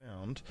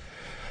around.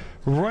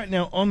 Right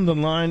now on the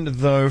line,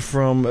 though,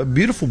 from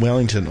beautiful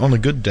Wellington, on a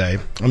good day,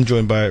 I'm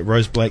joined by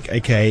Rose Blake,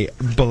 aka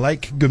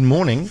Blake. Good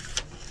morning.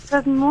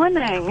 Good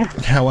morning.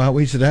 How are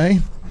we today?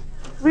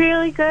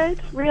 Really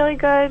good, really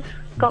good.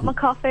 Got my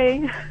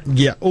coffee.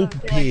 Yeah, all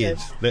prepared.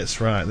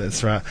 That's right.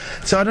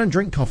 So I don't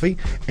drink coffee,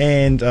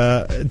 and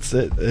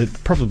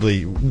it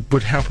probably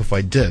would help if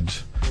I did.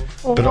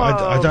 But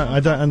I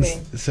don't.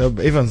 So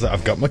everyone's like,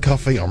 I've got my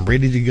coffee, I'm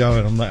ready to go,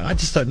 and I'm like, I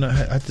just don't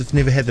know. I just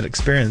never had that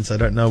experience. I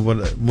don't know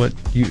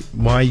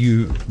why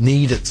you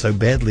need it so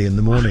badly in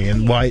the morning,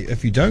 and why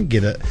if you don't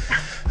get it,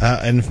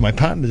 and if my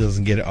partner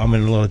doesn't get it, I'm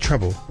in a lot of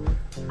trouble.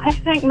 I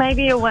think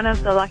maybe you're one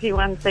of the lucky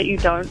ones that you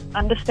don't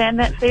understand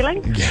that feeling.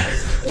 Yeah,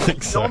 I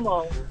think so.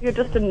 Normal. You're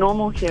just a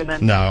normal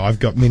human. No, I've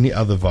got many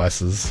other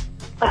vices.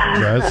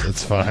 Rose,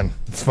 it's fine.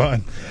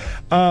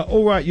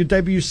 All right, your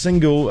debut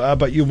single,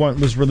 But You Won't,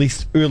 was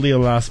released earlier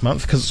last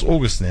month, because it's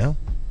August now.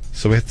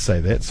 So we have to say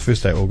that. It's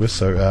first day of August.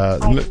 So,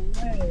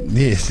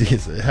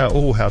 yes.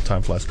 How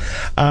time flies.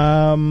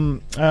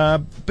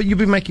 But you've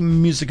been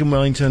making music in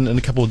Wellington in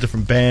a couple of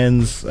different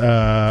bands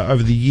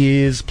over the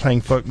years,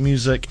 playing folk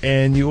music,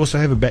 and you also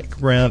have a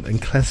background in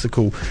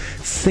classical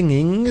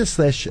singing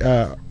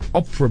 /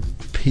 opera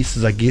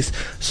pieces, I guess.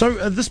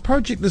 So this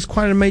project is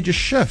quite a major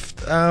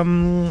shift,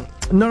 not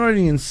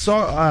only in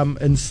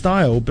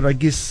style, but I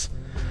guess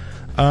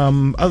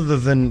other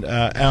than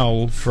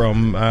Al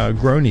from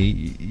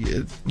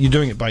Gronie, you're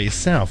doing it by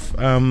yourself.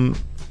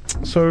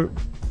 So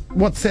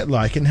what's that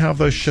like, and how have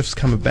those shifts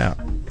come about?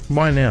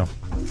 Why now?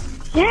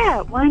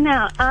 Yeah, why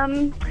now?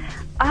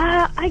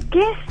 I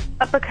guess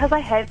because I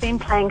have been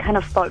playing kind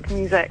of folk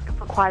music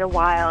for quite a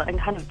while, and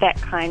kind of that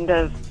kind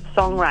of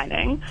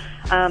songwriting,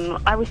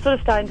 I was sort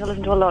of starting to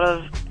listen to a lot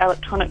of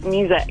electronic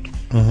music,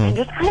 and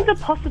just kind of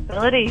the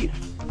possibilities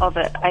of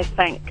it, I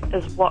think,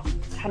 is what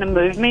kind of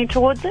moved me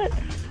towards it.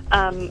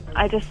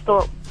 I just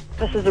thought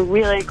this is a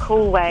really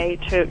cool way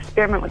to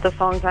experiment with the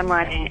songs I'm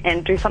writing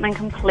and do something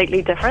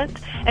completely different,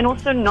 and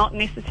also not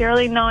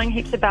necessarily knowing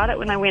heaps about it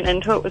when I went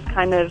into it was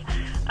kind of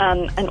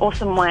an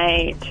awesome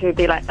way to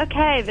be like,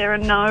 okay, there are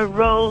no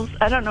rules,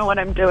 I don't know what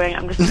I'm doing,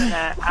 I'm just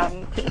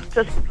gonna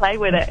just play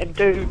with it and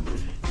do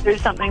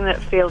something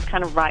that feels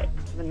kind of right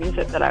to the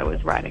music that I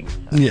was writing.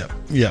 So.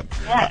 Yeah.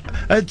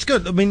 It's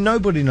good. I mean,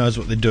 nobody knows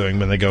what they're doing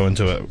when they go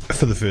into it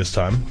for the first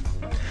time.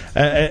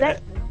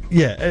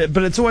 Yeah,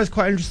 but it's always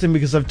quite interesting,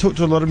 because I've talked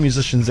to a lot of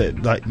musicians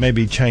that like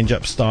maybe change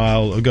up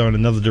style or go in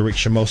another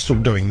direction while still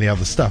doing the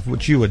other stuff,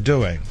 which you were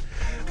doing.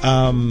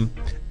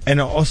 And I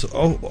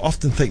also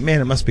often think,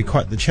 man, it must be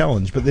quite the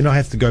challenge. But then I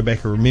have to go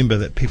back and remember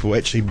that people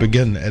actually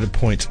begin at a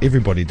point.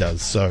 Everybody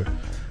does. So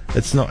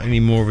it's not any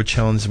more of a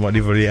challenge than what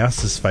everybody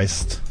else has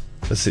faced.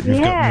 Except you've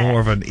got more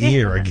of an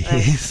ear, I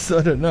guess.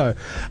 I don't know.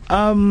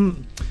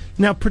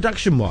 Now,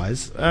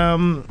 production-wise,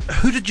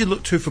 who did you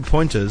look to for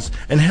pointers,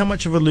 and how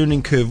much of a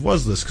learning curve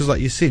was this? Because,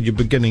 like you said, you're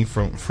beginning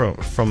from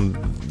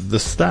the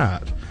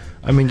start.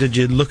 I mean, did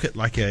you look at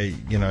like a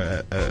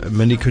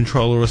MIDI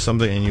controller or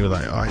something, and you were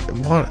like,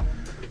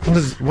 what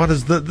is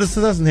this? This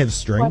doesn't have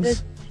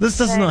strings. This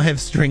does not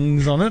have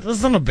strings on it.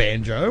 It's not a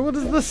banjo. What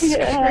is this?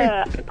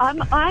 Yeah,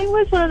 I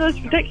was one of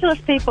those ridiculous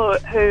people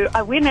who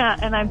I went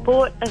out and I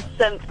bought a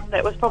synth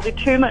that was probably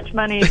too much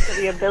money for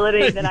the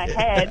ability that I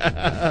had,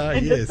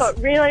 and just got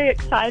really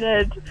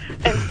excited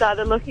and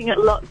started looking at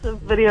lots of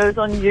videos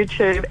on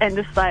YouTube, and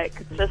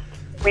just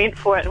went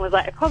for it and was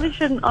like, I probably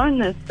shouldn't own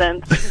this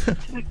synth.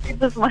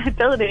 This is my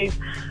abilities.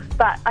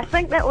 But I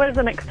think that was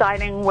an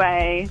exciting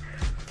way.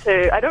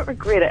 I don't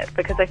regret it,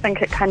 because I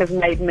think it kind of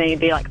made me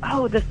be like,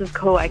 oh, this is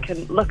cool. I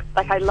can look,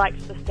 like, I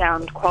liked the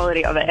sound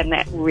quality of it, and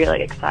that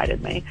really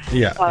excited me.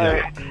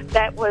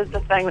 That was the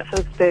thing that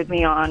sort of spurred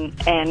me on,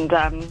 and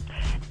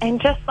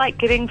just like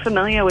getting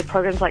familiar with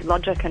programs like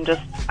Logic and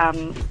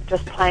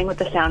just playing with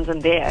the sounds in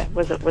there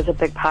was a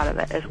big part of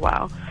it as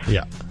well.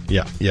 Yeah.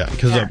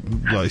 Because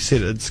like I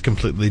said, it's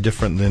completely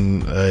different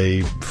than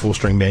a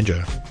 4-string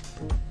banjo.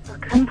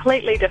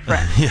 Completely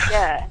different.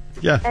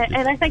 Yeah.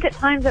 And I think at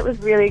times it was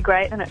really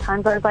great, and at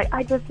times I was like,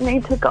 I just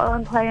need to go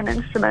and play an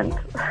instrument.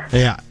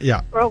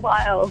 For a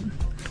while.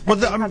 Well,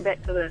 come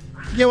back to this.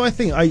 Yeah, well,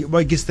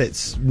 I guess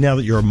that's, now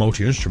that you're a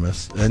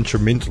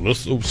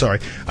instrumentalist. Oh, sorry.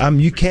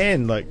 You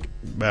can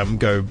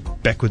go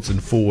backwards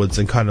and forwards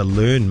and kind of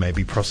learn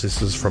maybe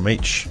processes from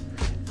each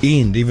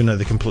end, even though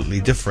they're completely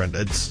different.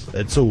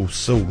 It's all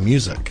still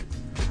music.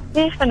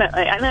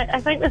 Definitely, and I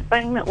think the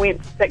thing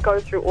that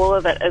goes through all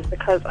of it is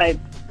because I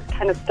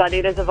kind of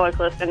studied as a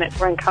vocalist, and that's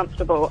where I'm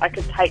comfortable. I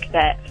could take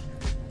that,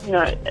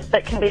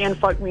 that can be in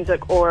folk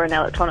music or in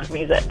electronic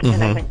music,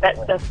 and I think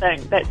that's the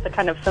thing. That's the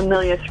kind of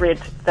familiar thread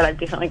that I've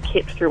definitely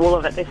kept through all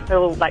of it. They're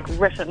still like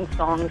written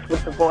songs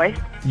with the voice.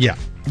 Yeah.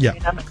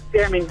 And I'm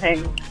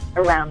experimenting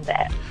around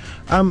that.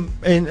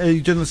 And are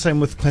you doing the same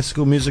with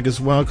classical music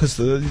as well? Because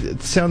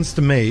it sounds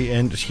to me,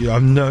 and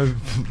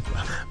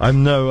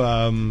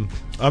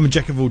I'm a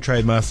jack of all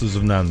trade, masters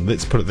of none.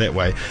 Let's put it that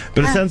way.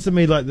 But it sounds to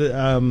me like there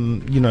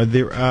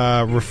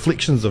are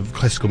reflections of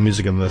classical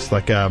music in this,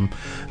 like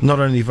not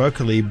only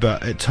vocally,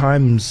 but at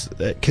times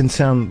it can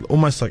sound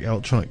almost like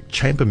electronic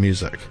chamber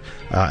music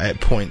at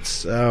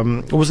points.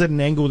 Was that an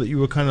angle that you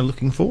were kind of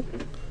looking for?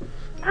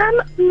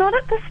 Not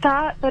at the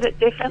start, but it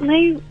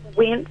definitely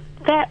went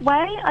that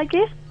way, I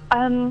guess.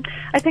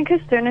 I think as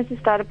soon as you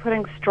started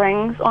putting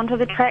strings onto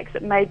the tracks,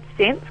 it made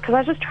sense, because I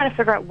was just trying to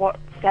figure out what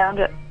sound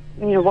I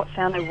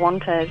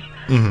wanted.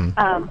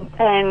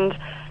 Mm-hmm. And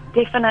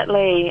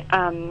definitely,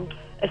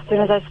 as soon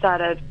as I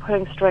started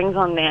putting strings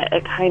on there,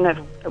 it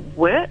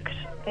worked.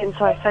 And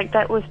so I think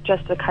that was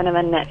just a kind of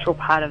a natural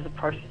part of the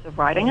process of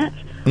writing it.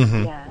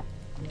 Mm-hmm. Yeah.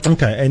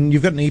 Okay, and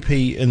you've got an EP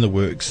in the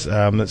works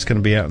that's going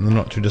to be out in the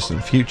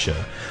not-too-distant future.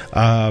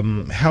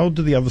 How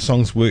do the other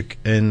songs work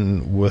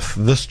in with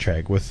this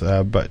track,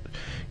 But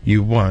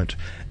You Won't?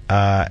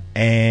 Do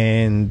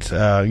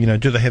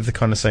they have the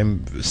kind of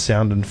same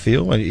sound and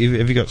feel? Have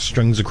you got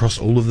strings across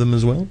all of them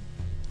as well?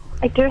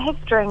 I do have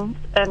strings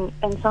in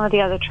some of the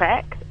other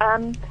tracks.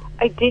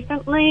 I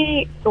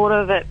definitely thought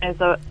of it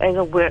as a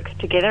work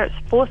together. It's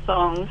 4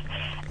 songs,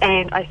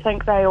 and I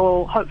think they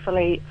all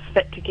hopefully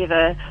fit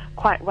together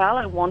quite well.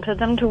 I wanted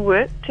them to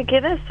work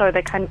together, so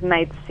they kind of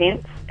made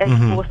sense as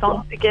 4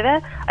 songs together.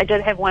 I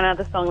did have one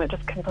other song that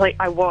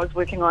I was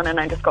working on, and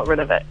I just got rid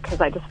of it because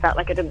I just felt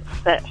like it didn't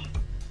fit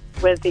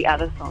with the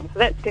other songs. So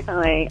that's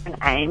definitely an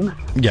aim.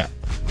 Yeah.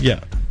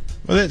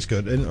 Well, that's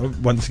good.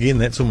 And once again,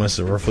 that's almost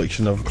a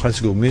reflection of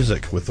classical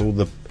music with all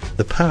the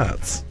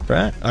parts,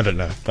 right? I don't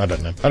know.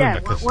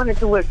 Wanted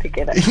to work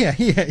together. Yeah.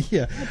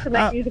 To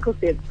make musical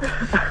sense.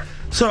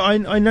 So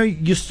I know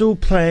you're still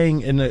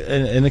playing in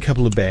a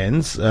couple of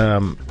bands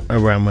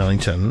around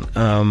Wellington,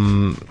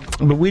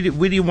 but where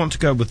do you want to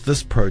go with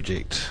this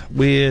project?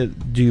 Where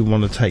do you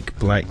want to take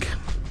Blake?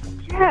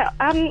 Yeah,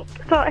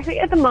 so I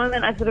think at the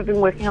moment I've sort of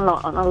been working a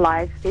lot on a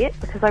live set,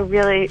 because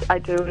I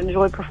do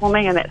enjoy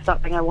performing, and that's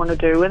something I want to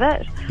do with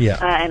it. Yeah.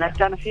 And I've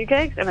done a few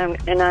gigs, and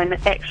I'm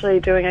actually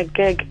doing a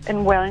gig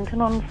in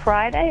Wellington on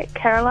Friday at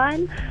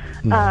Caroline.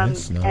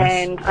 Nice.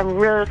 And I'm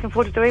really looking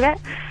forward to doing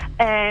that.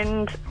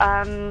 And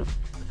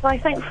so I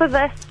think for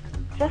this,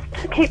 just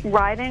to keep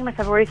writing, like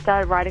I've already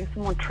started writing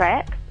some more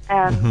tracks.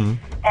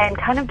 And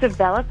kind of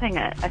developing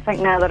it. I think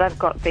now that I've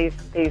got these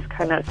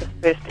kind of,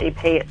 this first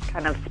EP, it's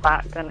kind of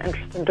sparked an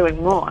interest in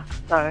doing more.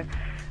 So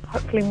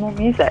hopefully more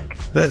music.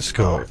 That's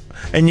cool.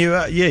 And you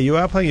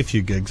are playing a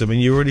few gigs. I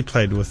mean, you already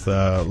played with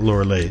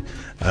Laura Lee,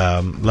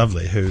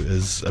 lovely, who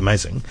is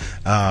amazing.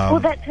 Well,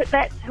 that's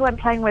who I'm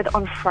playing with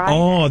on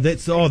Friday.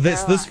 That's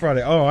this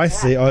Friday. Oh, I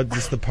see. Oh,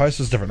 just the post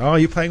was different. Oh,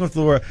 you're playing with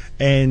Laura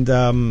and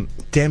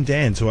Damn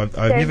Dans, who I've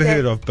never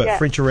heard of, but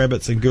French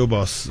Rabbits and Girl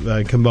Boss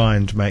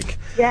combined make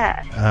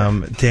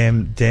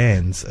Damn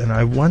Dans. And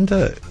I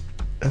wonder,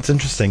 it's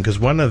interesting because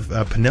one of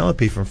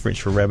Penelope from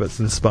French for Rabbits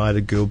inspired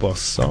a Girl Boss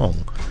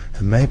song,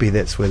 and maybe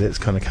that's where that's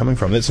kind of coming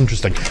from. That's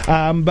interesting.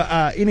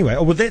 But anyway,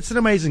 well, that's an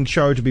amazing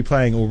show to be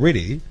playing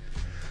already.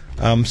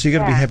 So you're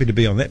going to be happy to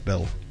be on that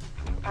bill.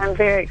 I'm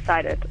very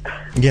excited.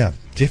 Yeah,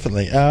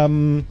 definitely.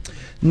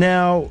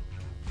 Now,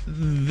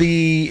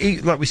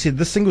 like we said,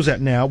 the single's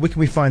out now. Where can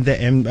we find that?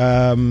 And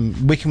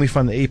where can we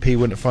find the EP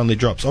when it finally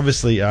drops?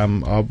 Obviously, I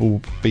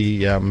will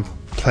be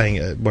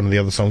playing one of the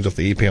other songs off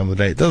the EP on the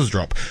day it does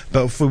drop.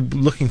 But if we're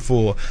looking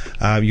for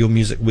your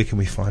music, where can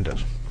we find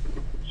it?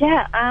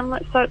 Yeah,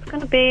 so it's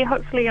going to be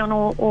hopefully on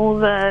all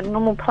the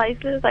normal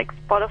places like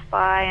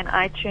Spotify and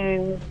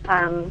iTunes.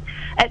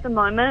 At the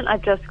moment,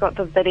 I've just got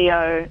the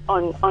video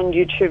on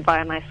YouTube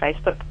via my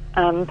Facebook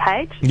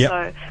page. Yep.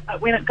 So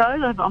when it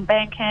goes, I'm on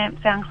Bandcamp,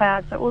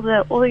 SoundCloud, so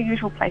all the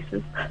usual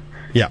places.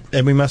 Yeah,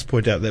 and we must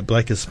point out that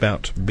Blake is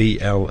spelt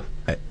Blaeek.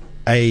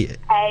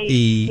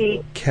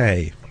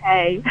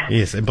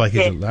 Yes, and Blake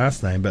is your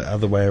last name, but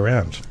other way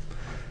around.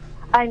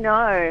 I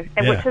know,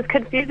 which is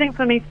confusing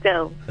for me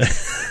still.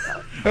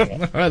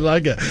 I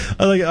like it.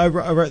 I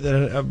wrote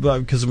that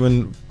because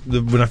when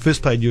I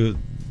first played your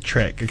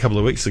track a couple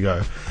of weeks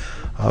ago,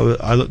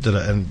 I looked at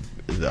it and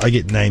I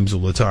get names all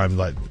the time.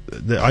 Like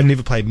I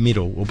never played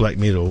metal or black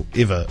metal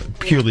ever,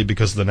 purely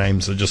because the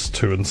names are just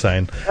too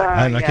insane,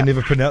 and I can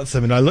never pronounce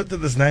them. And I looked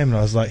at this name and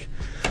I was like,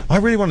 I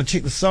really want to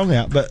check the song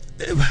out, but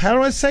how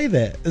do I say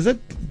that? Is it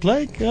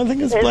Blake? I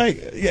think it's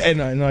Blake. Yeah,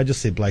 and I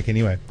just said Blake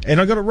anyway,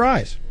 and I got it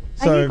right.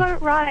 So, and you got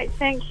it right.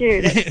 Thank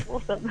you. That's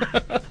awesome.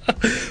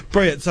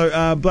 Brilliant.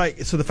 So,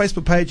 Blake, so the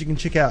Facebook page, you can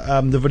check out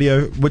the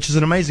video, which is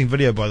an amazing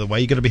video, by the way.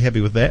 You're going to be happy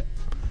with that.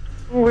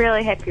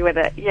 Really happy with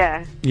it.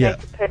 Yeah.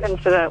 Thanks, Perkins,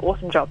 for the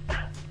awesome job.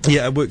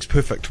 Yeah, it works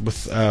perfect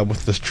with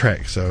this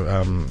track. So,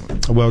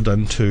 well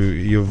done to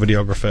your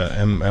videographer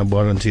and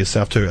well done to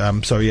yourself too.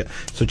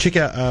 So check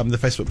out the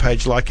Facebook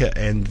page, like it,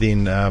 and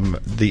then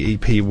the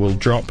EP will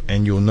drop,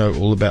 and you'll know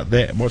all about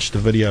that. Watch the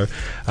video,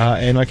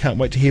 and I can't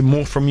wait to hear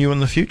more from you in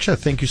the future.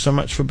 Thank you so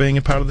much for being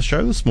a part of the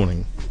show this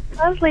morning.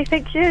 Lovely,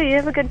 thank you. You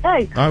have a good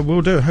day. I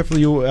will do.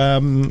 Hopefully you'll,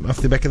 off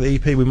the back of the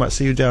EP, we might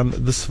see you down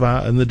this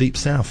far in the deep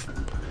south.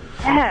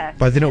 Yeah.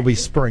 By then it'll be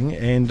spring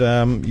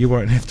and you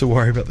won't have to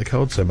worry about the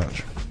cold so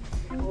much.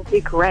 It will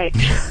be great.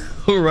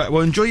 All right,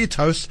 well, enjoy your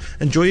toast,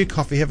 enjoy your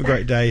coffee, have a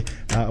great day,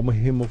 and we'll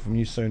hear more from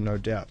you soon, no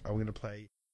doubt. I'm going to play...